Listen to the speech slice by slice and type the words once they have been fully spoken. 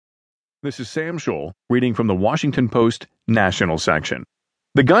This is Sam Scholl reading from the Washington Post National section.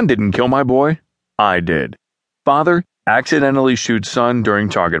 The gun didn't kill my boy. I did. Father accidentally shoots son during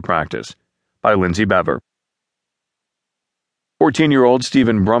target practice. By Lindsey Bever. 14-year-old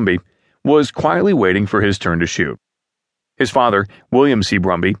Stephen Brumby was quietly waiting for his turn to shoot. His father, William C.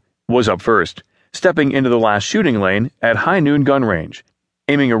 Brumby, was up first, stepping into the last shooting lane at high noon gun range,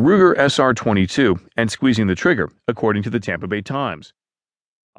 aiming a Ruger SR-22 and squeezing the trigger, according to the Tampa Bay Times.